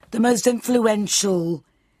the most influential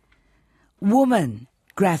woman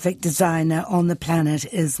graphic designer on the planet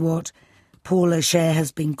is what Paula Scher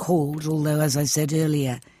has been called, although, as I said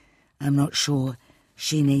earlier, I'm not sure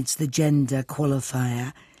she needs the gender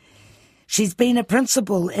qualifier. She's been a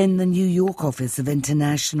principal in the New York office of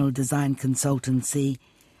international design consultancy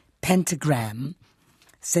Pentagram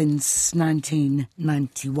since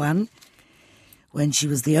 1991, when she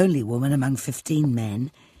was the only woman among 15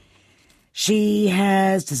 men. She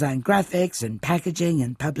has designed graphics and packaging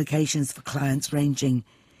and publications for clients ranging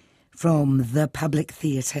from the Public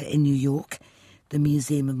Theatre in New York, the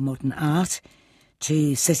Museum of Modern Art,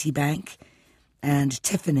 to Citibank and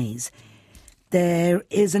Tiffany's. There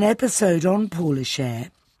is an episode on Paula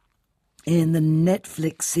Scher in the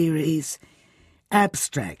Netflix series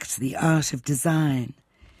Abstract, The Art of Design.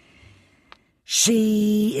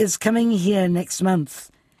 She is coming here next month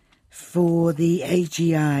for the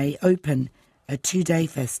AGI Open, a 2-day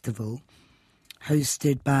festival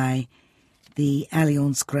hosted by the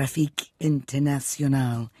Alliance Graphique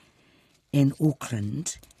Internationale in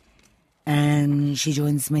Auckland. And she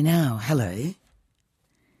joins me now. Hello.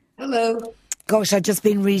 Hello. Gosh, I've just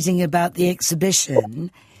been reading about the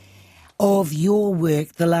exhibition of your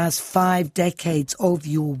work, the last 5 decades of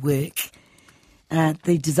your work at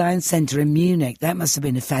the Design Centre in Munich. That must have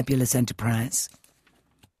been a fabulous enterprise.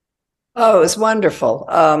 Oh, it was wonderful.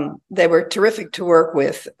 They were terrific to work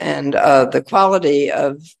with, and the quality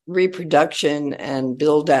of reproduction and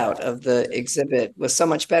build out of the exhibit was so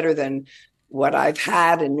much better than what I've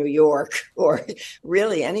had in New York or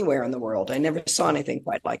really anywhere in the world. I never saw anything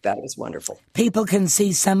quite like that. It was wonderful. People can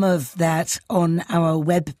see some of that on our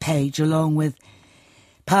webpage along with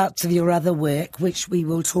parts of your other work, which we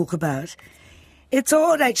will talk about. It's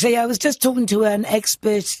odd, actually. I was just talking to an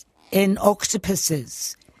expert in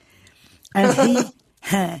octopuses, and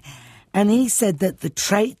he said that the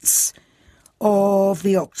traits of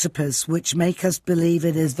the octopus which make us believe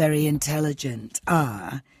it is very intelligent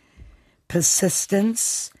are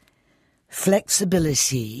persistence,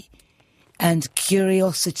 flexibility, and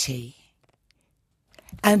curiosity.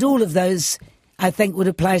 And all of those, I think, would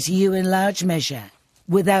apply to you in large measure,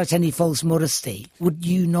 without any false modesty. Would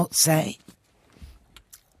you not say?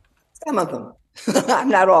 Some of them.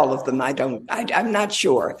 Not all of them. I'm not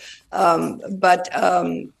sure. But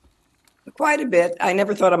quite a bit. I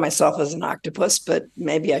never thought of myself as an octopus, but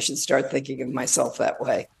maybe I should start thinking of myself that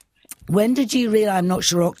way. When did you realize, I'm not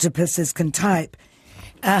sure octopuses can type,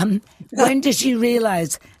 when did you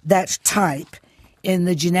realize that type, in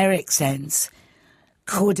the generic sense,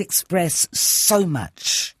 could express so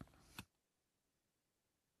much?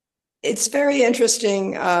 It's very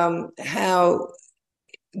interesting how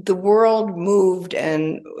the world moved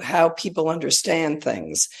and how people understand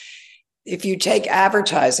things. If you take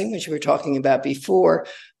advertising, which we were talking about before,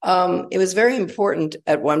 it was very important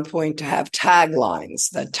at one point to have taglines.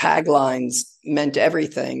 That taglines meant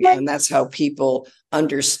everything, and that's how people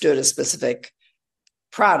understood a specific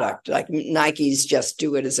product. Like Nike's Just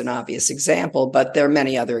Do It is an obvious example, but there are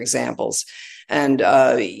many other examples. And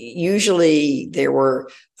usually there were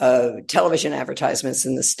television advertisements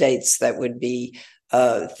in the States that would be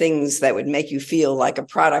things that would make you feel like a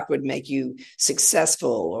product would make you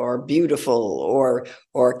successful or beautiful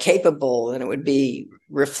or capable, and it would be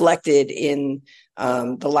reflected in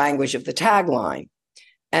the language of the tagline.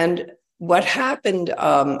 And what happened,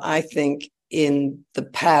 I think, in the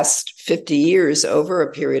past 50 years over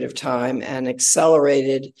a period of time and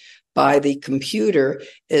accelerated by the computer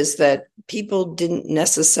is that people didn't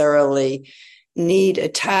necessarily need a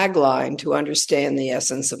tagline to understand the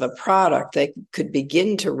essence of a product. They could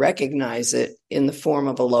begin to recognize it in the form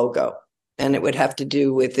of a logo. And it would have to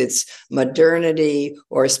do with its modernity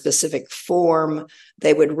or a specific form.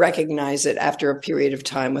 They would recognize it after a period of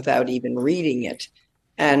time without even reading it.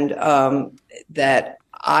 And that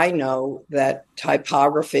I know that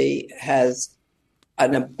typography has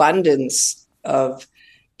an abundance of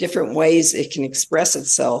different ways it can express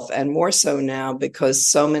itself, and more so now because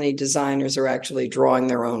so many designers are actually drawing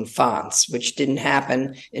their own fonts, which didn't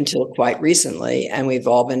happen until quite recently, and we've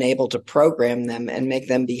all been able to program them and make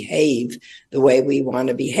them behave the way we want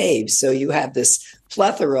to behave. So you have this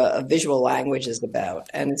plethora of visual languages about,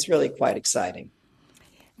 and it's really quite exciting.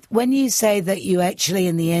 When you say that you actually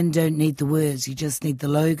in the end don't need the words, you just need the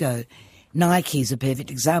logo, Nike's a perfect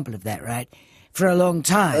example of that, right? For a long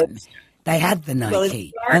time, they had the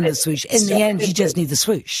Nike and the swoosh. In the end, you just need the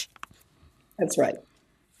swoosh. That's right.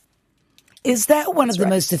 Is that one of the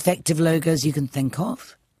most effective logos you can think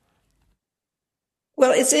of?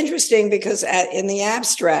 Well, it's interesting because in the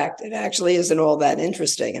abstract, it actually isn't all that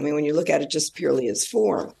interesting. I mean, when you look at it just purely as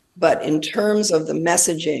form. But in terms of the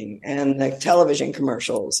messaging and the television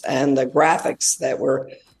commercials and the graphics that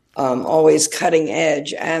were always cutting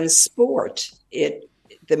edge and sport,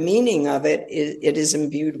 the meaning of it is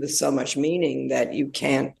imbued with so much meaning that you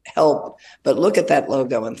can't help but look at that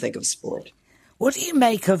logo and think of sport. What do you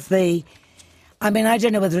make of I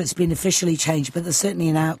don't know whether it's been officially changed, but there's certainly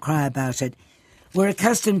an outcry about it. We're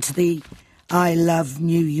accustomed to the I Love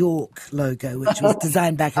New York logo, which was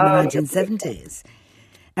designed back in the 1970s.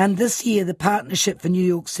 And this year, the Partnership for New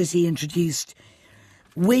York City introduced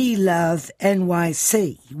We Love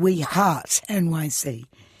NYC, We Heart NYC,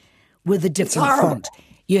 with a different font.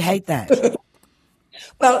 You hate that?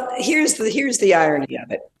 Well, here's the irony of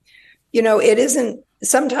it. It isn't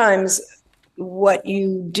sometimes what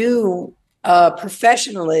you do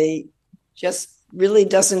professionally just really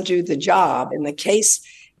doesn't do the job. In the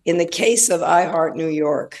case of I Heart New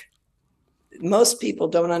York, most people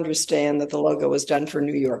don't understand that the logo was done for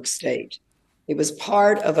New York State. It was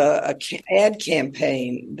part of a ad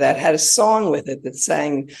campaign that had a song with it that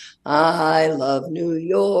sang, I love New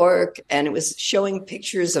York. And it was showing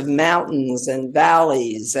pictures of mountains and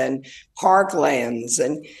valleys and parklands.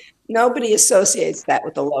 And nobody associates that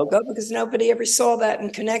with the logo because nobody ever saw that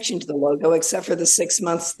in connection to the logo except for the 6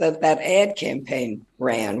 months that ad campaign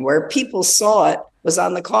ran. Where people saw it was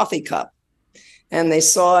on the coffee cup. And they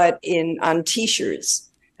saw it on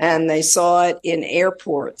T-shirts, and they saw it in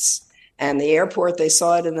airports. And the airport they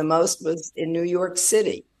saw it in the most was in New York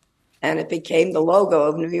City. And it became the logo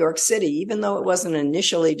of New York City. Even though it wasn't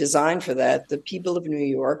initially designed for that, the people of New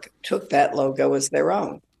York took that logo as their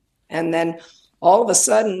own. And then all of a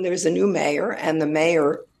sudden, there's a new mayor, and the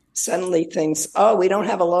mayor suddenly thinks, oh, we don't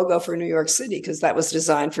have a logo for New York City because that was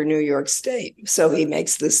designed for New York State. So he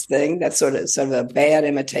makes this thing that's sort of a bad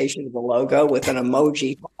imitation of the logo with an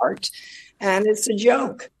emoji heart, and it's a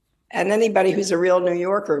joke. And anybody who's a real New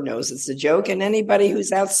Yorker knows it's a joke, and anybody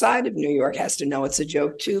who's outside of New York has to know it's a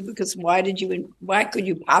joke too, because why could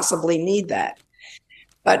you possibly need that?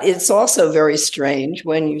 But it's also very strange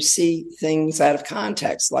when you see things out of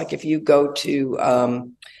context. Like if you go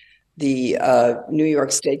to the New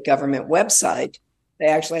York State government website, they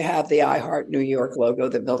actually have the I Heart New York logo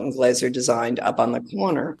that Milton Glaser designed up on the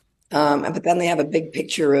corner. But then they have a big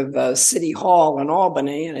picture of City Hall in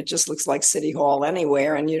Albany, and it just looks like City Hall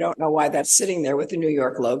anywhere. And you don't know why that's sitting there with the New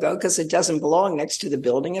York logo, because it doesn't belong next to the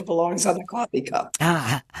building. It belongs on the coffee cup.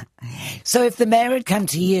 So if the mayor had come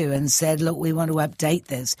to you and said, look, we want to update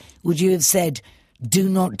this, would you have said, do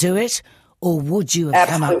not do it? Or would you have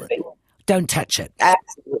come up with, don't touch it?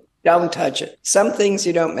 Absolutely. Don't touch it. Some things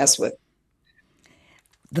you don't mess with.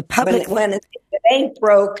 The public, when it ain't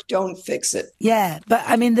broke, don't fix it. Yeah, but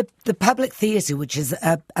the public theatre, which is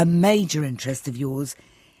a major interest of yours,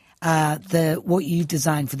 what you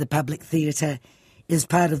designed for the public theatre is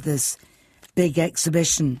part of this big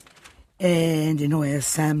exhibition in Inouye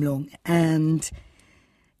Samlong, and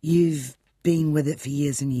you've been with it for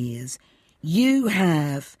years and years. You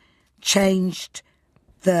have changed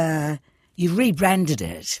you rebranded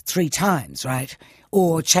it 3 times, right?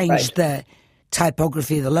 Or changed the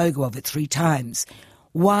typography of the logo of it 3 times.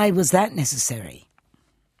 Why was that necessary?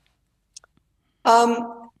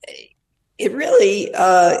 It really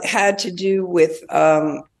had to do with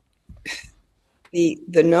the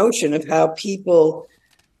notion of how people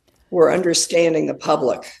were understanding the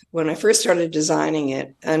public. When I first started designing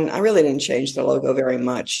it, and I really didn't change the logo very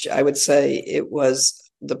much, I would say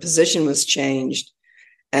the position was changed.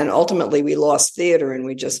 And ultimately, we lost theater, and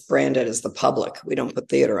we just brand it as the public. We don't put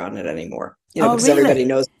theater on it anymore, because really? Everybody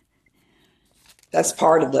knows that's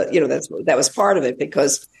part of that was part of it.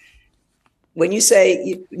 Because when you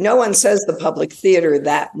say no one says the public theater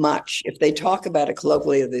that much, if they talk about it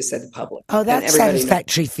colloquially, they say the public. Oh, that's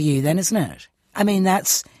satisfactory for you, then, isn't it?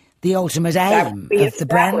 That's the ultimate aim of the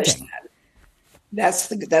branding. That's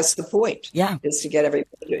the point. Yeah, is to get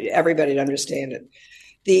everybody to understand it.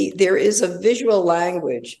 There is a visual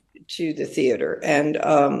language to the theater, and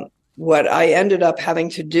what I ended up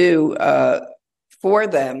having to do for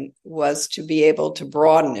them was to be able to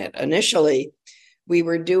broaden it. Initially, we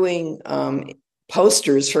were doing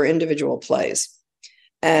posters for individual plays,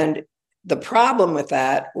 and the problem with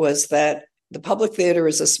that was that the public theater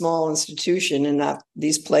is a small institution, and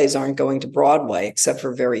these plays aren't going to Broadway except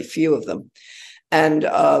for very few of them, and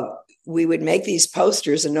we would make these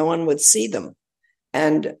posters, and no one would see them.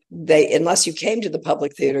 And unless you came to the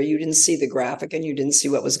public theater, you didn't see the graphic and you didn't see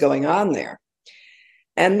what was going on there.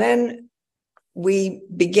 And then we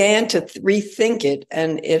began to rethink it,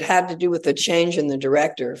 and it had to do with the change in the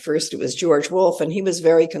director. First, it was George Wolfe, and he was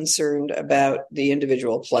very concerned about the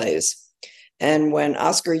individual plays. And when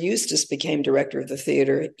Oscar Eustis became director of the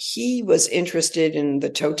theater, he was interested in the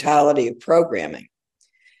totality of programming.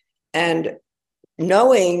 And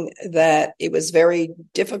knowing that it was very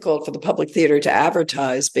difficult for the public theater to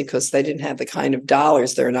advertise because they didn't have the kind of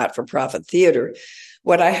dollars, they're not-for-profit theater,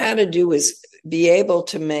 what I had to do was be able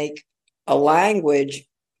to make a language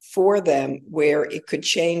for them where it could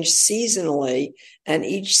change seasonally, and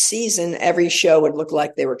each season, every show would look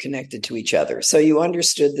like they were connected to each other. So you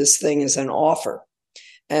understood this thing as an offer.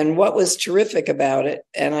 And what was terrific about it,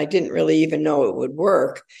 and I didn't really even know it would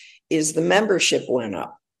work, is the membership went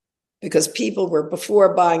up. Because people were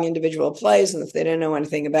before buying individual plays, and if they didn't know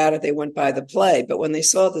anything about it, they wouldn't buy the play. But when they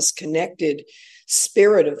saw this connected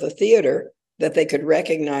spirit of the theater that they could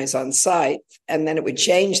recognize on site, and then it would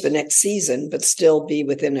change the next season, but still be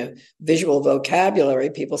within a visual vocabulary,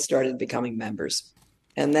 people started becoming members.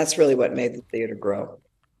 And that's really what made the theater grow.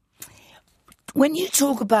 When you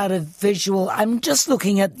talk about a visual, I'm just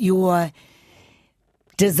looking at your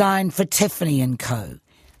design for Tiffany Co.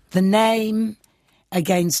 The name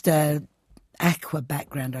against a aqua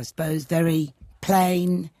background, I suppose, very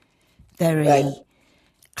plain, very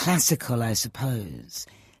classical, I suppose.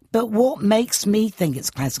 But what makes me think it's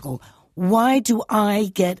classical? Why do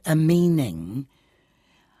I get a meaning?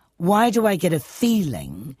 Why do I get a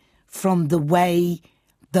feeling from the way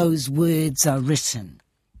those words are written?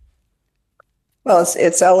 Well,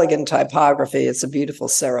 it's elegant typography. It's a beautiful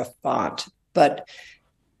serif font. But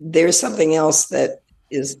there's something else that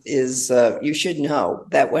is you should know,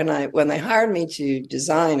 that when they hired me to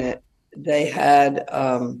design it, they had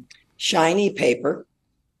shiny paper,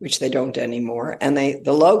 which they don't anymore, and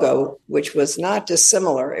the logo, which was not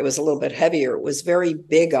dissimilar, it was a little bit heavier, it was very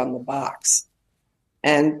big on the box,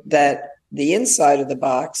 and that the inside of the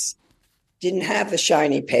box didn't have the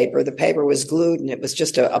shiny paper. The paper was glued, and it was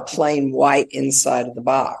just a plain white inside of the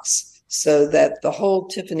box, so that the whole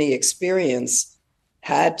Tiffany experience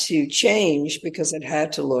had to change because it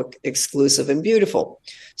had to look exclusive and beautiful.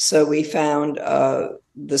 So we found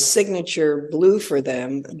the signature blue for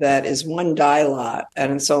them that is one dye lot,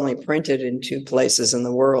 and it's only printed in 2 places in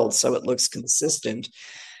the world, so it looks consistent.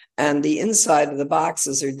 And the inside of the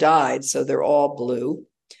boxes are dyed, so they're all blue.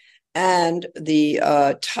 And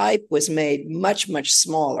the type was made much, much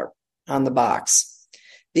smaller on the box,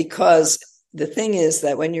 because the thing is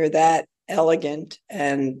that when you're that elegant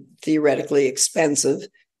and theoretically expensive,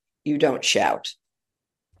 you don't shout.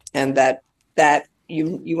 And that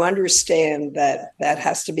you understand that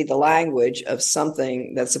has to be the language of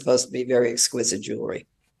something that's supposed to be very exquisite jewelry.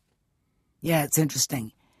 Yeah, it's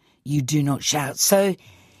interesting. You do not shout. So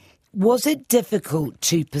was it difficult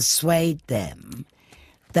to persuade them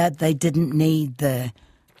that they didn't need the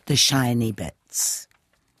shiny bits?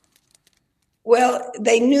 Well,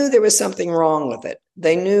 they knew there was something wrong with it.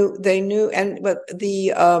 They knew, but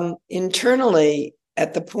the internally,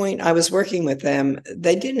 at the point I was working with them,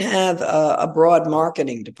 they didn't have a broad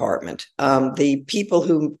marketing department. The people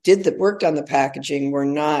who worked on the packaging were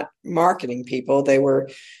not marketing people. They were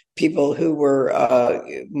people who were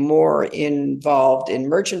more involved in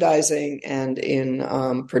merchandising and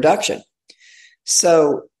in production.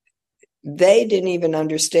 So they didn't even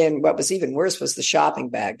understand. What was even worse was the shopping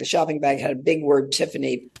bag. The shopping bag had a big word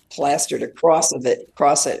Tiffany plastered across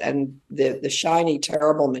it, and the shiny,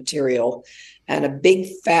 terrible material, and a big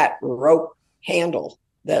fat rope handle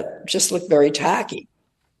that just looked very tacky.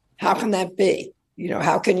 How can that be?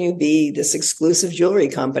 How can you be this exclusive jewelry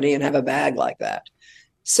company and have a bag like that?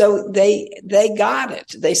 So they got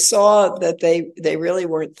it. They saw that they really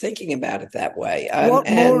weren't thinking about it that way. What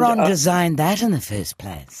moron designed that in the first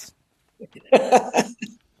place?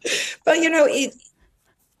 But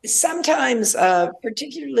sometimes,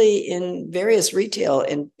 particularly in various retail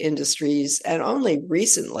industries, and only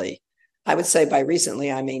recently, I would say by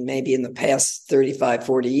recently, I mean maybe in the past 35,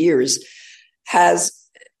 40 years, has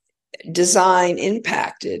design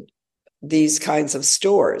impacted these kinds of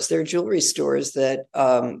stores. They're jewelry stores that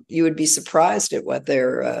you would be surprised at what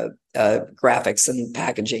their graphics and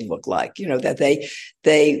packaging look like. That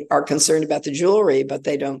they are concerned about the jewelry, but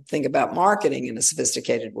they don't think about marketing in a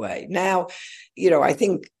sophisticated way. Now, I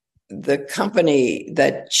think the company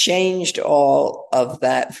that changed all of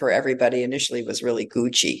that for everybody initially was really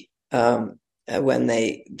Gucci. When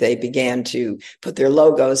they began to put their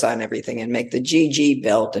logos on everything and make the GG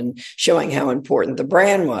belt and showing how important the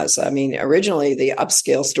brand was. I mean, originally the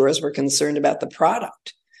upscale stores were concerned about the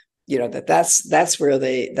product. That's where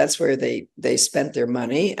they spent their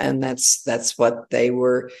money, and that's what they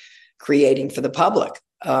were creating for the public.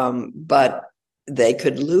 But they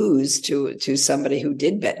could lose to somebody who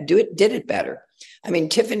did it better. I mean,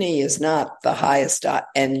 Tiffany is not the highest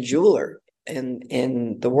end jeweler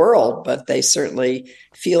in the world, but they certainly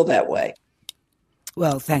feel that way.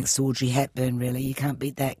 Well, thanks to Audrey Hepburn, really. You can't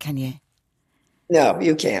beat that, can you? No,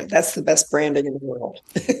 you can't. That's the best branding in the world.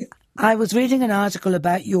 I was reading an article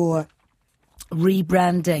about your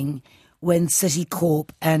rebranding when Citicorp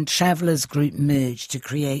and Travelers Group merged to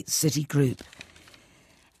create Citigroup.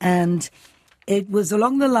 And it was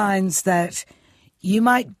along the lines that you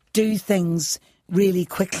might do things really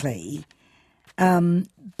quickly,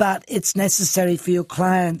 but it's necessary for your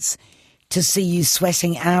clients to see you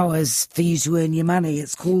sweating hours for you to earn your money.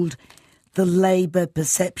 It's called the labour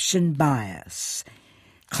perception bias.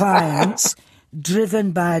 Clients,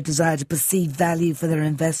 driven by a desire to perceive value for their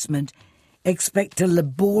investment, expect a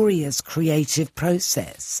laborious creative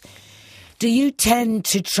process. Do you tend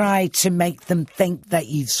to try to make them think that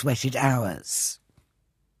you've sweated hours?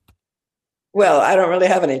 Well, I don't really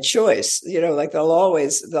have any choice. Like they'll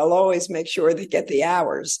always make sure they get the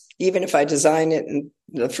hours, even if I design it in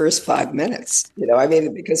the first 5 minutes.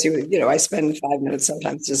 Because I spend 5 minutes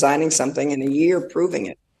sometimes designing something and a year proving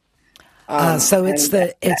it. So it's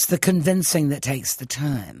the convincing that takes the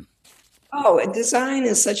time. Oh, design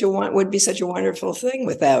is would be such a wonderful thing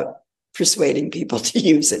without persuading people to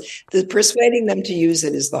use it. The persuading them to use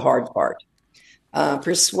it is the hard part.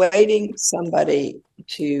 Persuading somebody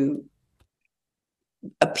to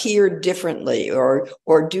appear differently or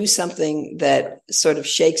do something that sort of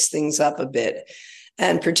shakes things up a bit,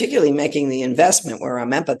 and particularly making the investment where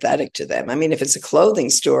I'm empathetic to them. I mean, if it's a clothing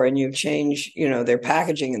store and you change, their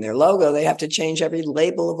packaging and their logo, they have to change every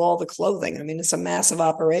label of all the clothing. I mean, it's a massive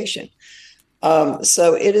operation.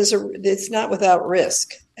 So it's not without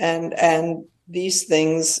risk, and these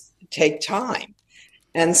things take time.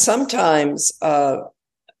 And sometimes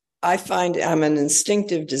I find I'm an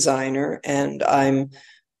instinctive designer, and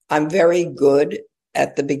I'm very good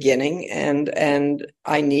at the beginning, and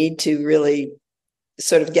I need to really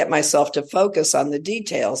sort of get myself to focus on the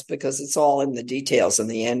details, because it's all in the details in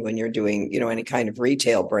the end when you're doing, any kind of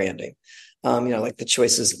retail branding. Like the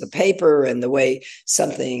choices of the paper and the way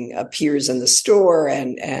something appears in the store,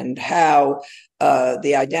 and how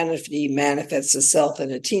the identity manifests itself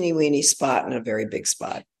in a teeny weeny spot and a very big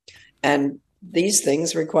spot. And these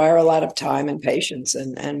things require a lot of time and patience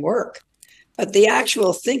and work. But the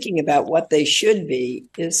actual thinking about what they should be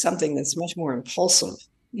is something that's much more impulsive.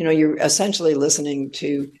 You're essentially listening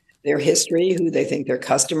to their history, who they think their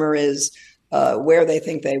customer is, where they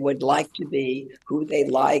think they would like to be, who they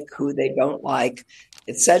like, who they don't like,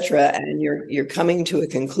 etc. And you're coming to a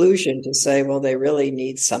conclusion to say, well, they really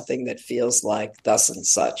need something that feels like thus and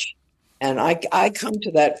such. And I come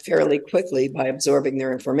to that fairly quickly by absorbing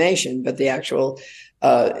their information, but the actual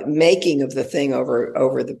making of the thing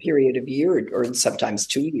over the period of a year or sometimes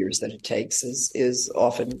 2 years that it takes is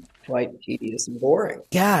often quite tedious and boring.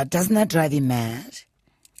 Yeah, doesn't that drive you mad?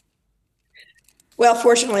 Well,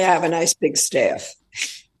 fortunately, I have a nice big staff.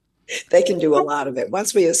 They can do a lot of it.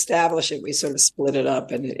 Once we establish it, we sort of split it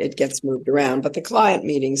up and it gets moved around. But the client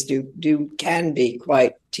meetings can be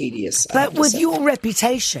quite tedious. But with your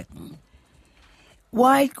reputation,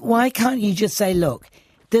 why can't you just say, look,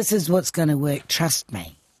 this is what's going to work, trust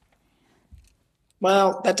me?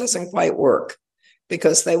 Well, that doesn't quite work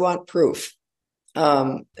because they want proof.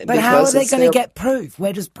 But how are they going to get proof?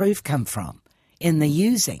 Where does proof come from in the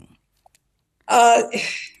using?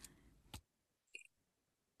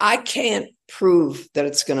 I can't prove that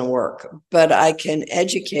it's going to work, but I can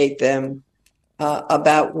educate them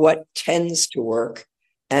about what tends to work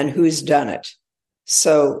and who's done it.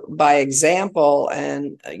 So by example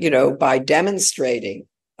and, by demonstrating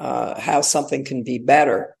how something can be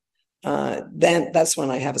better, then that's when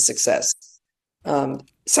I have a success.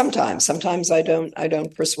 Sometimes I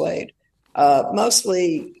don't persuade.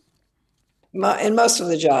 Mostly, in most of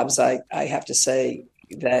the jobs, I have to say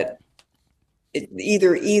that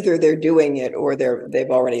either they're doing it or they've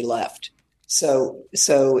already left. So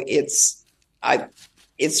it's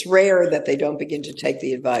rare that they don't begin to take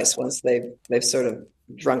the advice once they've sort of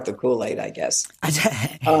drunk the Kool-Aid, I guess.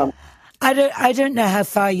 I don't know how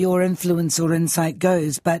far your influence or insight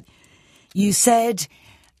goes, but you said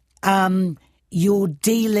you're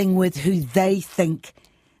dealing with who they think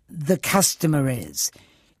the customer is.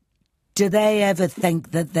 Do they ever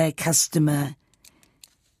think that their customer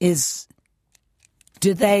is...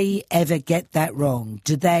 Do they ever get that wrong?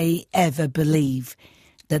 Do they ever believe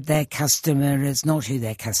that their customer is not who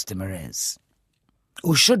their customer is?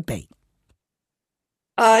 Or should be?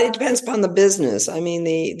 It depends upon the business. I mean,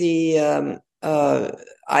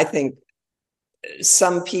 I think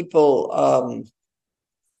some people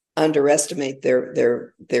underestimate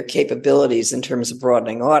their capabilities in terms of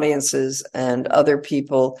broadening audiences, and other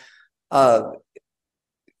people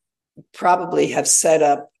probably have set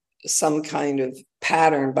up some kind of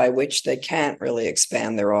pattern by which they can't really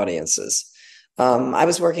expand their audiences. I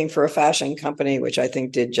was working for a fashion company, which I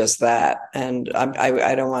think did just that. And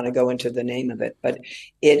I don't want to go into the name of it, but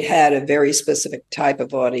it had a very specific type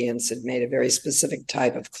of audience. It made a very specific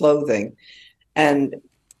type of clothing. And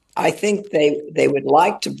I think they would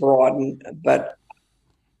like to broaden, but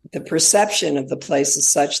the perception of the place is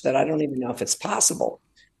such that I don't even know if it's possible.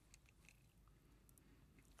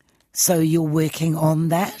 So you're working on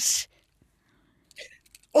that?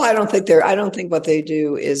 Well, I don't think what they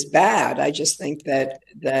do is bad. I just think that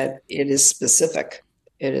it is specific.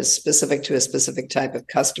 It is specific to a specific type of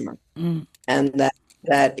customer. And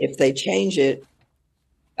that if they change it,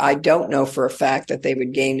 I don't know for a fact that they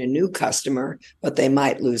would gain a new customer, but they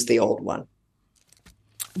might lose the old one.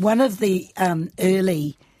 One of the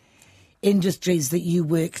early industries that you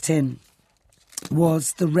worked in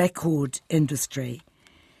was the record industry,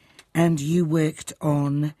 and you worked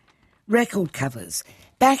on record covers.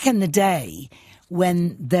 Back in the day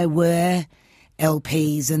when there were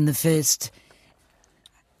LPs and the first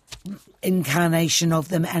incarnation of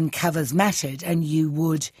them and covers mattered, and you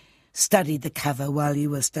would study the cover while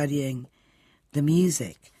you were studying the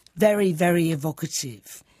music. Very, very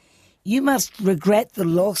evocative. You must regret the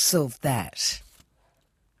loss of that.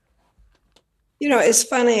 You know, it's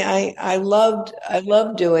funny. I loved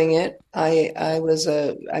doing it. I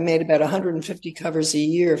made about 150 covers a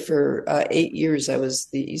year for 8 years. I was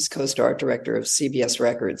the East Coast art director of CBS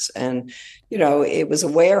Records, and you know, it was a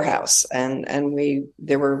warehouse, and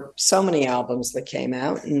there were so many albums that came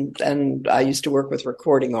out, and I used to work with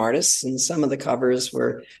recording artists, and some of the covers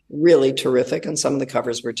were really terrific, and some of the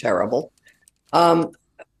covers were terrible.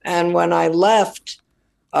 And when I left,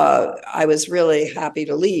 I was really happy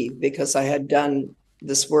to leave because I had done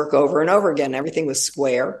this work over and over again. Everything was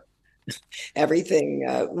square. Everything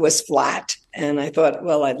was flat. And I thought,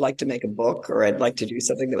 well, I'd like to make a book, or I'd like to do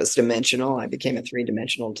something that was dimensional. I became a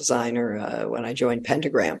three-dimensional designer when I joined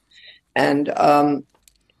Pentagram. And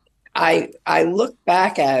I look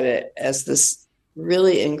back at it as this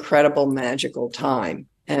really incredible, magical time.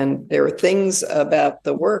 And there are things about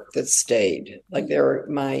the work that stayed. Like there are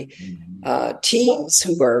my teens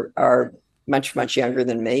who are much, much younger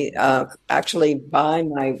than me, actually buy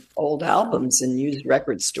my old albums in used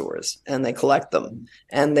record stores, and they collect them.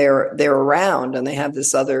 And they're around, and they have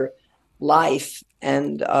this other life.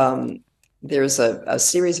 And there's a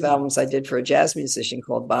series of albums I did for a jazz musician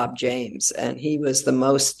called Bob James, and he was the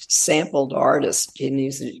most sampled artist. And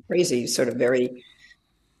he's a crazy, sort of very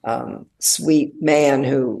sweet man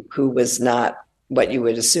who was not what you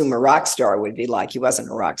would assume a rock star would be like. He wasn't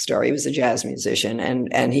a rock star. He was a jazz musician,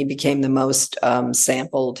 and he became the most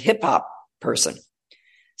sampled hip hop person.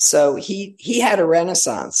 So he had a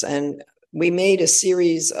renaissance, and we made a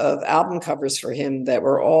series of album covers for him that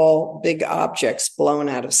were all big objects blown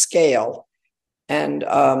out of scale. And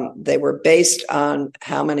they were based on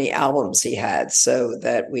how many albums he had, so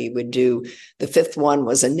that we would do, the fifth one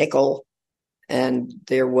was a nickel. And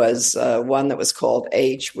there was one that was called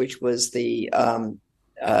H, which was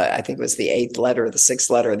I think it was the eighth letter, the sixth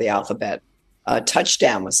letter of the alphabet.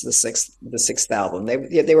 Touchdown was the sixth album.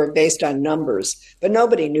 They were based on numbers, but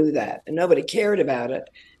nobody knew that, and nobody cared about it.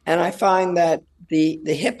 And I find that the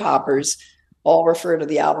hip hoppers all refer to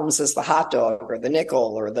the albums as the hot dog or the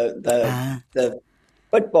nickel or the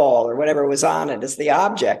football or whatever was on it as the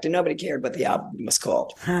object, and nobody cared what the album was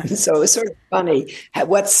called. So it was sort of funny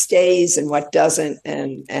what stays and what doesn't,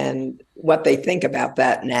 and what they think about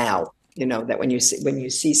that now. You know, that when you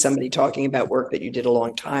see somebody talking about work that you did a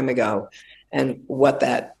long time ago, and what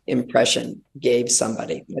that impression gave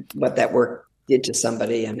somebody, what that work did to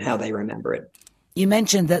somebody, and how they remember it. You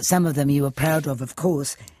mentioned that some of them you were proud of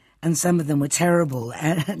course, and some of them were terrible.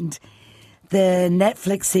 And the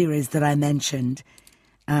Netflix series that I mentioned,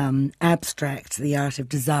 Abstract, The Art of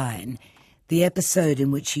Design, the episode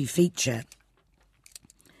in which you feature,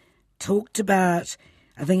 talked about,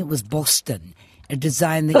 I think it was Boston, a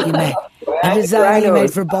design that you made, you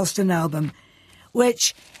made for a Boston album,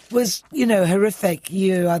 which was, you know, horrific.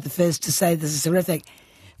 You are the first to say this is horrific.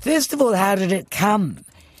 First of all, how did it come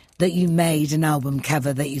that you made an album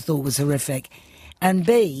cover that you thought was horrific? And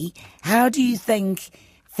B, how do you think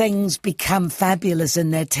things become fabulous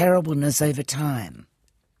in their terribleness over time?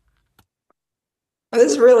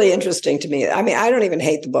 This is really interesting to me. I mean, I don't even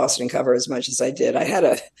hate the Boston cover as much as I did. I had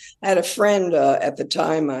a friend at the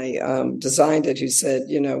time I designed it who said,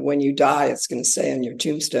 you know, when you die, it's going to say on your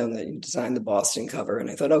tombstone that you designed the Boston cover. And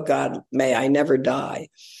I thought, oh God, may I never die.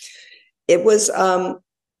 It was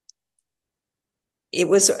it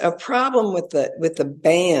was a problem with the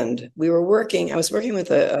band. I was working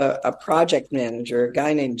with a project manager, a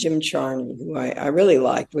guy named Jim Charney, who I really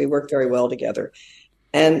liked. We worked very well together.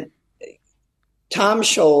 And Tom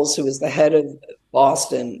Scholes, who was the head of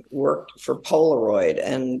Boston, worked for Polaroid,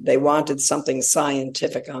 and they wanted something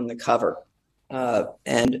scientific on the cover.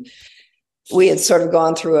 And we had sort of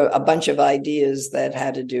gone through a bunch of ideas that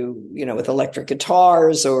had to do, with electric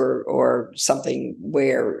guitars or something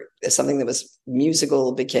that was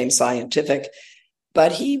musical became scientific.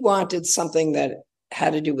 But he wanted something that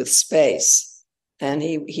had to do with space. And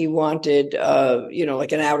he wanted,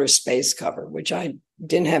 like an outer space cover, which I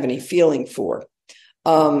didn't have any feeling for.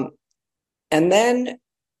 And then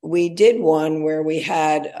we did one where we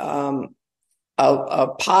had a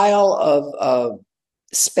pile of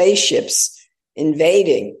spaceships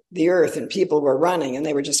invading the Earth, and people were running, and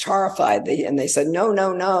they were just horrified. They said,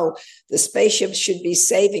 no, the spaceships should be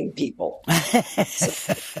saving people.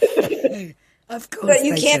 Of course. But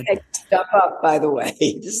you can't make stuff up, by the way.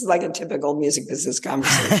 This is like a typical music business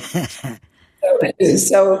conversation.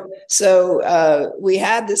 So we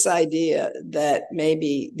had this idea that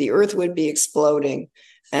maybe the Earth would be exploding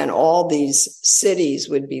and all these cities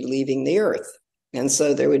would be leaving the Earth. And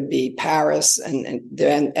so there would be Paris, and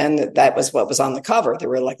that was what was on the cover. There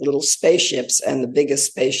were like little spaceships, and the biggest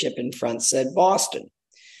spaceship in front said Boston.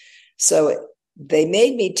 So they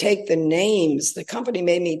made me take the company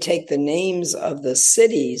made me take the names of the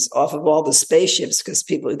cities off of all the spaceships, because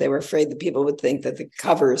they were afraid that people would think that the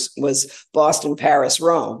covers was Boston, Paris,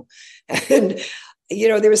 Rome. And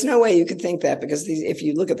there was no way you could think that, because if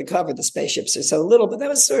you look at the cover, the spaceships are so little. But that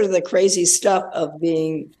was sort of the crazy stuff of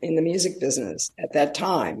being in the music business at that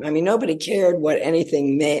time. I mean, nobody cared what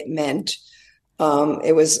anything meant.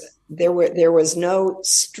 There was no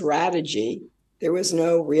strategy. There was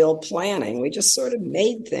no real planning. We just sort of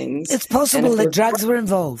made things. It's possible that drugs were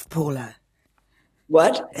involved, Paula.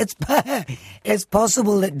 What? It's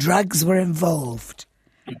possible that drugs were involved.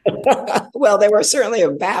 Well, they were certainly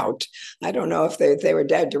about. I don't know if they were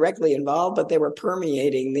directly involved, but they were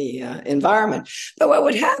permeating the environment. But what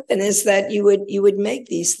would happen is that you would make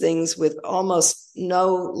these things with almost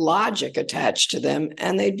no logic attached to them,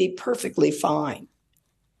 and they'd be perfectly fine.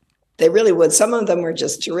 They really would. Some of them were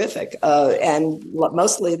just terrific, and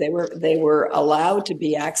mostly they were allowed to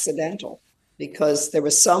be accidental, because there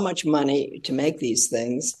was so much money to make these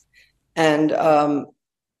things, and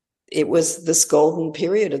it was this golden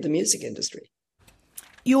period of the music industry.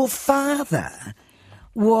 Your father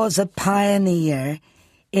was a pioneer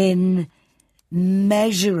in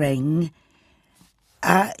measuring.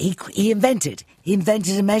 He invented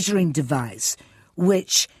a measuring device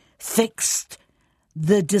which fixed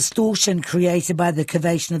the distortion created by the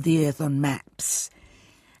curvature of the Earth on maps.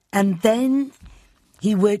 And then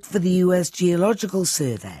he worked for the US Geological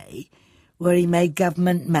Survey, where he made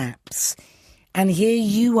government maps. And here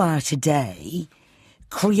you are today,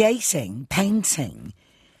 painting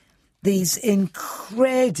these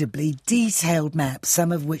incredibly detailed maps,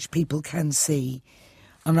 some of which people can see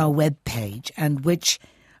on our webpage and which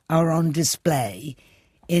are on display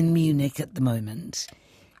in Munich at the moment.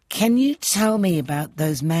 Can you tell me about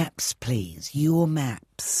those maps, please? Your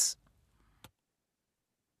maps.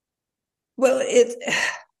 Well,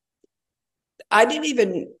 I didn't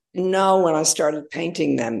even know when I started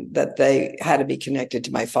painting them that they had to be connected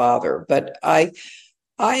to my father. But I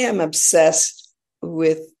am obsessed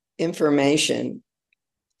with information,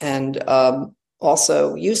 and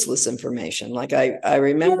also useless information. Like I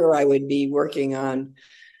remember I would be working on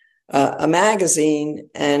a magazine,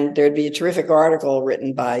 and there'd be a terrific article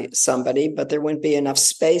written by somebody, but there wouldn't be enough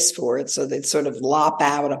space for it. So they'd sort of lop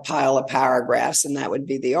out a pile of paragraphs, and that would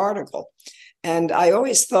be the article. And I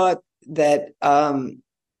always thought that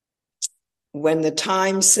when the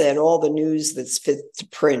Times said all the news that's fit to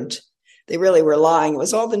print, they really were lying. It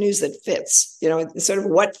was all the news that fits. Sort of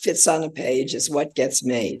what fits on a page is what gets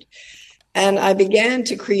made. And I began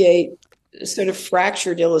to create sort of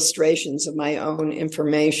fractured illustrations of my own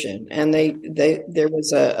information. And there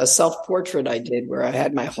was a self-portrait I did where I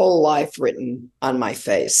had my whole life written on my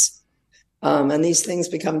face. And these things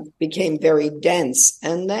became very dense.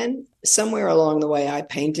 And then somewhere along the way, I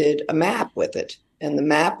painted a map with it. And the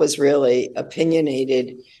map was really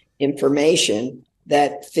opinionated information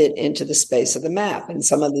that fit into the space of the map. And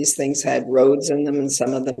some of these things had roads in them, and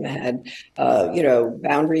some of them had,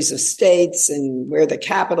 boundaries of states and where the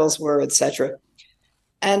capitals were, et cetera.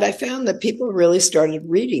 And I found that people really started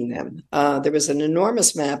reading them. There was an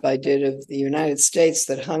enormous map I did of the United States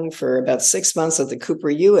that hung for about 6 months at the Cooper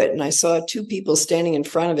Hewitt. And I saw two people standing in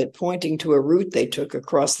front of it pointing to a route they took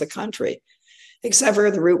across the country. except for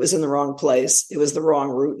the route was in the wrong place. It was the wrong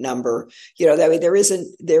route number. You know, that way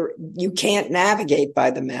you can't navigate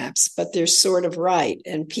by the maps, but they're sort of right.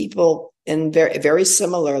 And people, and very, very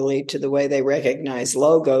similarly to the way they recognize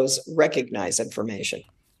logos, recognize information.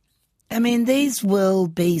 I mean, these will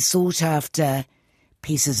be sought after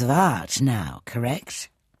pieces of art now, correct?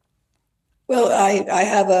 Well,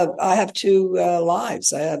 I have two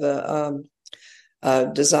lives. I have a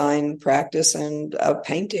design practice and a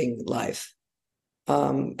painting life.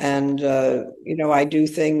 I do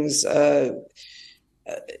things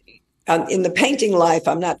in the painting life.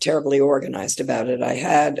 I'm not terribly organized about it. I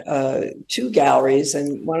had two galleries,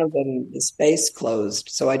 and one of them, the space closed,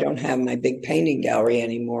 so I don't have my big painting gallery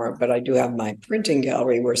anymore, but I do have my printing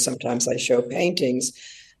gallery where sometimes I show paintings.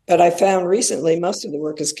 But I found recently most of the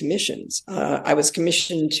work is commissions. I was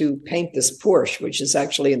commissioned to paint this Porsche, which is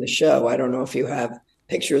actually in the show. I don't know if you have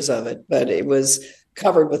pictures of it, but it was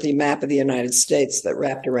covered with the map of the United States that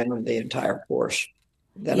wrapped around the entire Porsche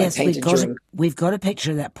that yes, I painted we've got a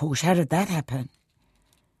picture of that Porsche. How did that happen?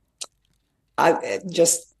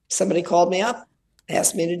 Somebody called me up,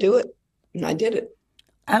 asked me to do it, and I did it.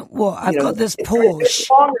 I've got this Porsche.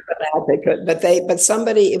 Longer than that they could, but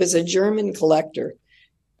somebody, it was a German collector,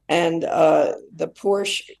 and the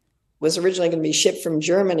Porsche was originally going to be shipped from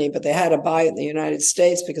Germany, but they had to buy it in the United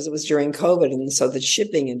States because it was during COVID, and so the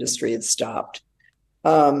shipping industry had stopped.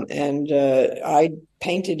 I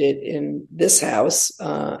painted it in this house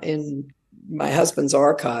in my husband's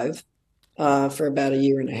archive for about a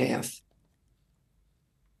year and a half.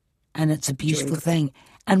 And it's a beautiful thing.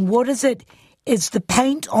 And what is it? Is the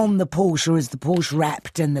paint on the Porsche, or is the Porsche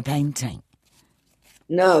wrapped in the painting?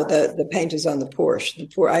 No, the paint is on the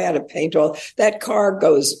Porsche. I had to paint all that car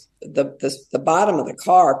goes. The bottom of the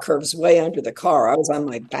car curves way under the car. I was on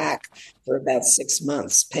my back for about 6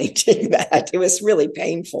 months painting that. It was really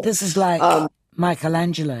painful. This is like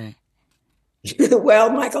Michelangelo.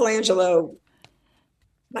 Well, Michelangelo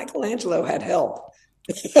had help.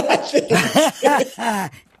 I think.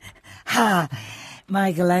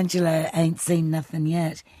 Michelangelo ain't seen nothing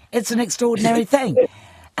yet. It's an extraordinary thing.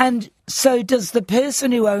 And so does the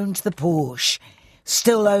person who owned the Porsche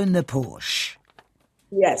still own the Porsche?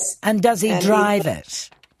 Yes. And does he drive it?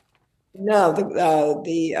 No,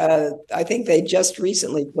 I think they just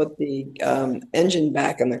recently put the engine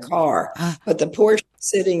back in the car, but the Porsche is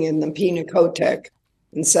sitting in the Pinacothek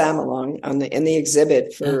in Samalong in the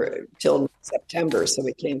exhibit till September, so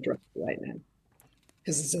we can't drive it right now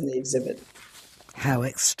because it's in the exhibit. How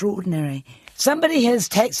extraordinary. Somebody has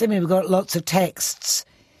texted me, we've got lots of texts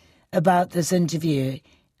about this interview,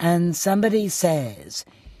 and somebody says,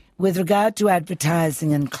 with regard to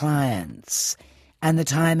advertising and clients and the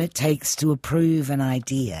time it takes to approve an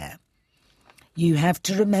idea, you have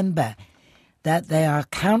to remember that there are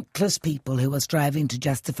countless people who are striving to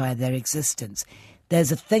justify their existence.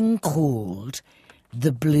 There's a thing called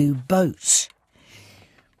the blue boat,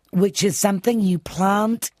 which is something you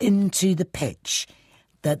plant into the pitch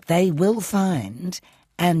that they will find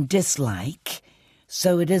and dislike,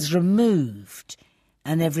 so it is removed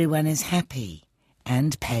and everyone is happy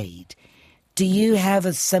and paid. Do you have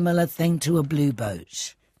a similar thing to a blue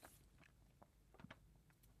boat?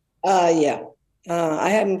 Yeah. I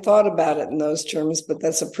hadn't thought about it in those terms, but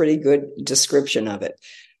that's a pretty good description of it.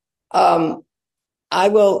 I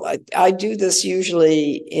do this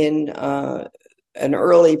usually in an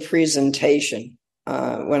early presentation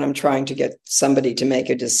when I'm trying to get somebody to make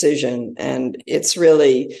a decision. And it's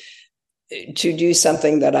really to do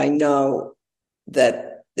something that I know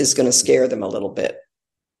that is going to scare them a little bit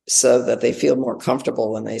so that they feel more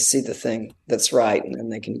comfortable when they see the thing that's right, and then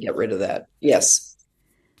they can get rid of that. Yes.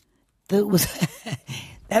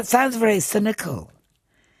 That sounds very cynical.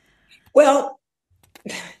 Well,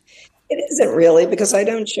 it isn't really, because I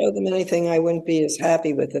don't show them anything I wouldn't be as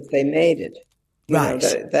happy with if they made it. Right.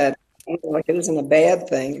 That like it isn't a bad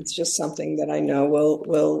thing. It's just something that I know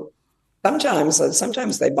will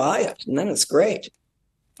sometimes they buy it, and then it's great.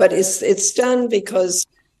 But it's done because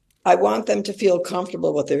I want them to feel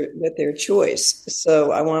comfortable with their choice.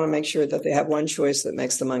 So I want to make sure that they have one choice that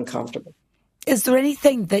makes them uncomfortable. Is there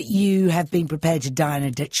anything that you have been prepared to die in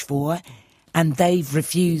a ditch for and they've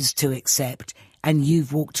refused to accept and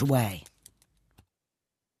you've walked away?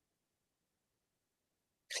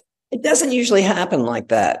 It doesn't usually happen like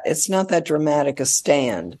that. It's not that dramatic a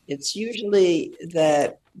stand. It's usually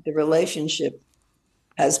that the relationship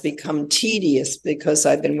has become tedious because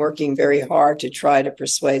I've been working very hard to try to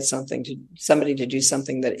persuade somebody to do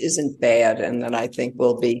something that isn't bad and that I think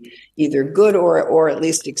will be either good or at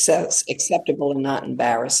least acceptable and not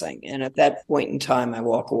embarrassing. And at that point in time, I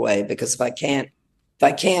walk away, because if I can't if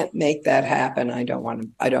I can't make that happen, I don't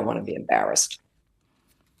want to be embarrassed.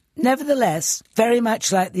 Nevertheless, very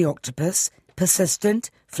much like the octopus, persistent,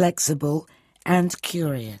 flexible, and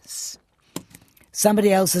curious.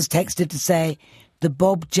 Somebody else has texted to say the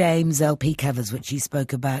Bob James LP covers, which he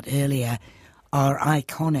spoke about earlier, are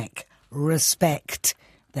iconic. Respect,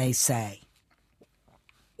 they say.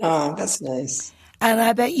 Oh, that's nice. And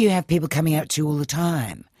I bet you have people coming up to you all the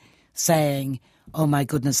time saying, oh my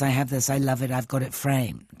goodness, I have this, I love it, I've got it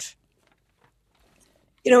framed.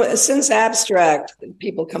 Since abstract,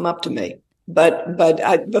 people come up to me. But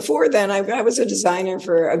before then, I was a designer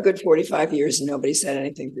for a good 45 years, and nobody said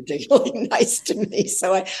anything particularly nice to me.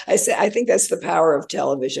 So I think that's the power of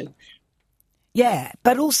television. Yeah,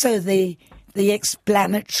 but also the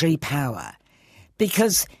explanatory power,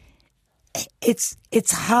 because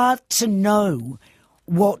it's hard to know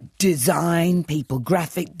what design people,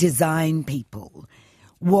 graphic design people,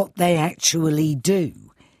 what they actually do.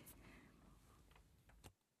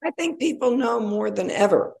 I think people know more than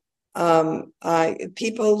ever.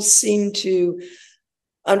 People seem to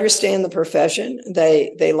understand the profession.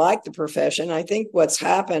 They like the profession. I think what's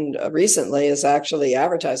happened recently is actually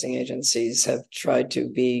advertising agencies have tried to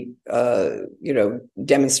be,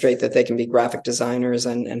 demonstrate that they can be graphic designers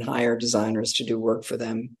and hire designers to do work for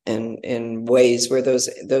them in ways where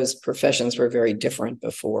those professions were very different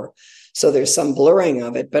before. So there's some blurring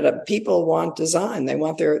of it, but people want design. They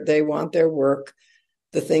want their work,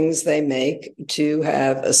 the things they make, to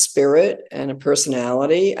have a spirit and a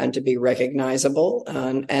personality and to be recognizable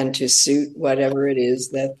and to suit whatever it is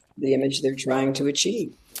that the image they're trying to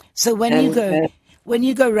achieve. So when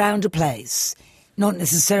you go round a place, not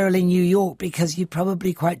necessarily New York, because you're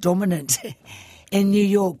probably quite dominant in New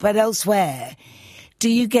York, but elsewhere, do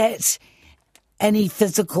you get any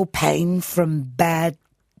physical pain from bad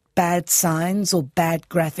signs or bad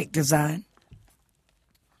graphic design?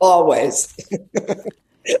 Always.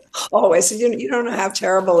 Always. You don't know how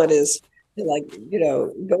terrible it is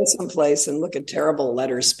to go someplace and look at terrible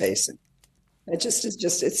letter spacing.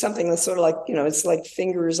 It's something that's sort of like, it's like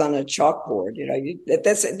fingers on a chalkboard.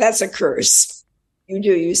 That's a curse.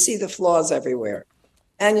 You see the flaws everywhere,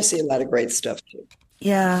 and you see a lot of great stuff too.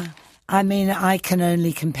 Yeah. I mean, I can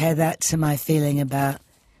only compare that to my feeling about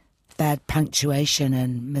bad punctuation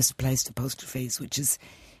and misplaced apostrophes, which is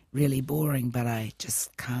really boring, but I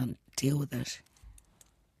just can't deal with it.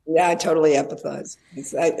 Yeah, I totally empathize.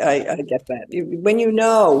 I get that. When you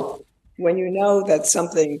know that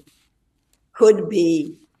something could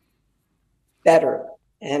be better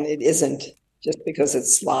and it isn't, just because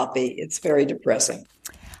it's sloppy, it's very depressing.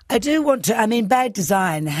 I do want to, bad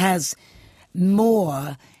design has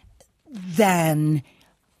more than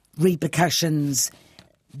repercussions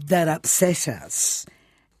that upset us.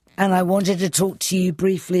 And I wanted to talk to you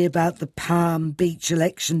briefly about the Palm Beach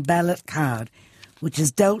election ballot card, which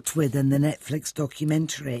is dealt with in the Netflix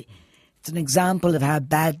documentary. It's an example of how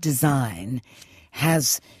bad design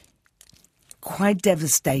has quite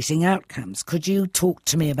devastating outcomes. Could you talk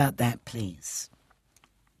to me about that, please?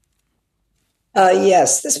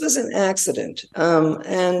 Yes, this was an accident.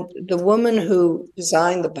 And the woman who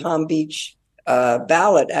designed the Palm Beach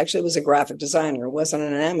ballot actually was a graphic designer. It wasn't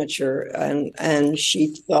an amateur. And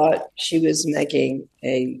she thought she was making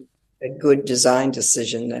a good design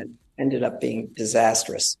decision that ended up being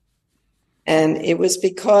disastrous. And it was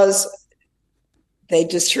because they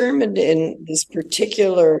determined in this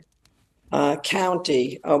particular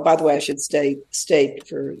county. Oh, by the way, I should state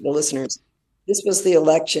for the listeners, this was the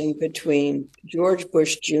election between George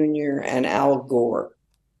Bush Jr. and Al Gore,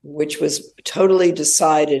 which was totally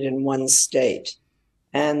decided in one state.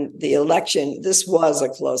 And the election, this was a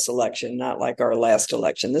close election, not like our last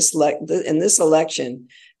election. In this election,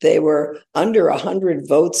 they were under 100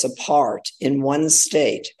 votes apart in one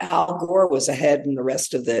state. Al Gore was ahead in the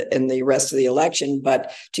rest of the election,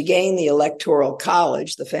 but to gain the Electoral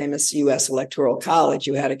College, the famous U.S. Electoral College,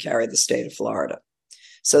 you had to carry the state of Florida.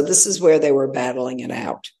 So this is where they were battling it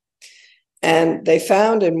out. And they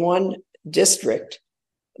found in one district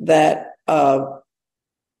that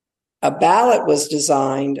a ballot was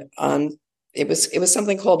designed on, it was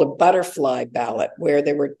something called a butterfly ballot, where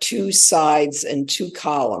there were two sides and two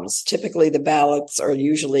columns. Typically, the ballots are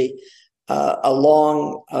usually a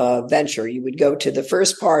long venture. You would go to the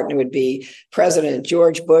first part and it would be President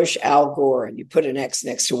George Bush, Al Gore, and you put an X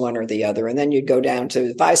next to one or the other. And then you'd go down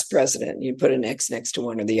to Vice President and you put an X next to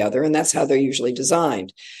one or the other. And that's how they're usually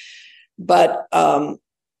designed. But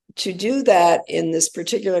to do that in this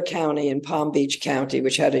particular county, in Palm Beach County,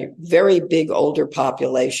 which had a very big older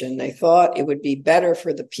population, they thought it would be better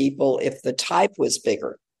for the people if the type was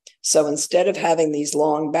bigger. So instead of having these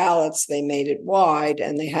long ballots, they made it wide,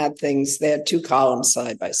 and they had 2 columns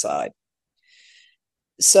side by side.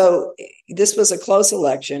 So this was a close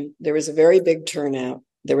election. There was a very big turnout.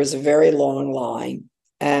 There was a very long line.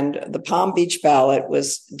 And the Palm Beach ballot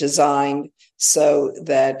was designed so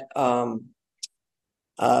that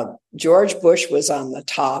George Bush was on the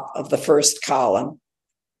top of the first column,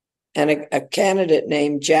 and a candidate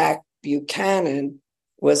named Jack Buchanan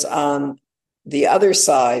was on the other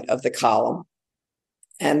side of the column.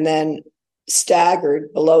 And then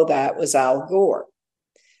staggered below that was Al Gore.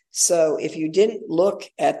 So if you didn't look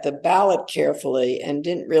at the ballot carefully and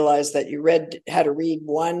didn't realize that you had to read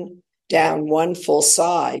one full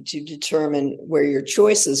side to determine where your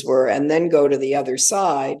choices were and then go to the other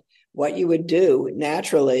side, what you would do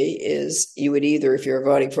naturally is you would either, if you're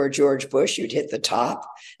voting for George Bush, you'd hit the top.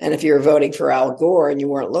 And if you're voting for Al Gore and you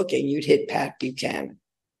weren't looking, you'd hit Pat Buchanan.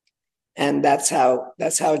 And that's how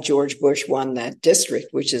George Bush won that district,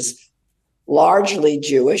 which is largely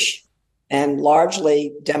Jewish and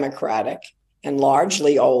largely Democratic and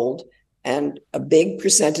largely old. And a big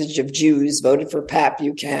percentage of Jews voted for Pat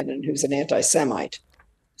Buchanan, who's an anti-Semite.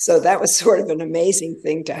 So that was sort of an amazing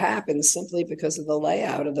thing to happen simply because of the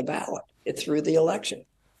layout of the ballot. It threw the election.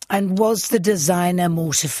 And was the designer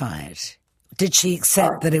mortified? Did she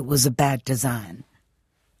accept that it was a bad design?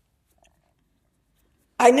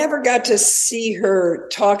 I never got to see her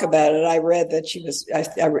talk about it. I read that she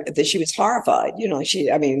was horrified.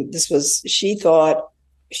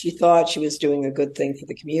 She thought she was doing a good thing for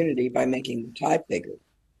the community by making the type bigger.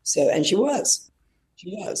 So, and she was.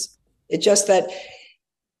 It's just that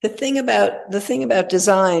the thing about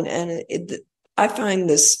design, and I find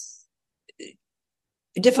this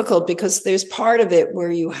difficult because there's part of it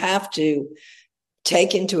where you have to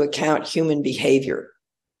take into account human behavior,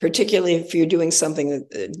 particularly if you're doing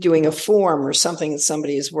doing a form or something that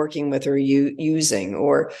somebody is working with or using,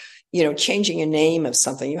 or changing a name of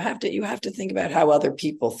something. You have to think about how other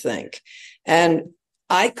people think. And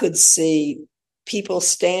I could see people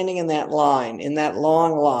standing in that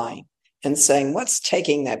long line, and saying, what's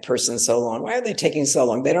taking that person so long? Why are they taking so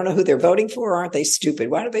long? They don't know who they're voting for. Aren't they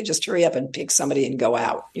stupid? Why don't they just hurry up and pick somebody and go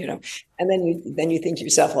out? And then you think to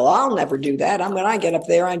yourself, well, I'll never do that. When I get up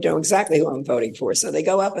there, I know exactly who I'm voting for. So they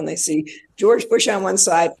go up and they see George Bush on one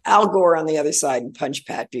side, Al Gore on the other side, and punch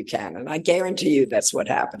Pat Buchanan. I guarantee you that's what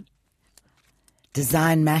happened.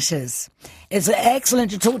 Design matters. It's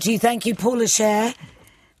excellent to talk to you. Thank you, Paula Scher,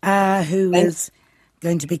 who is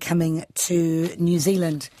going to be coming to New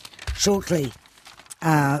Zealand shortly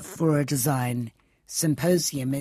for a design symposium.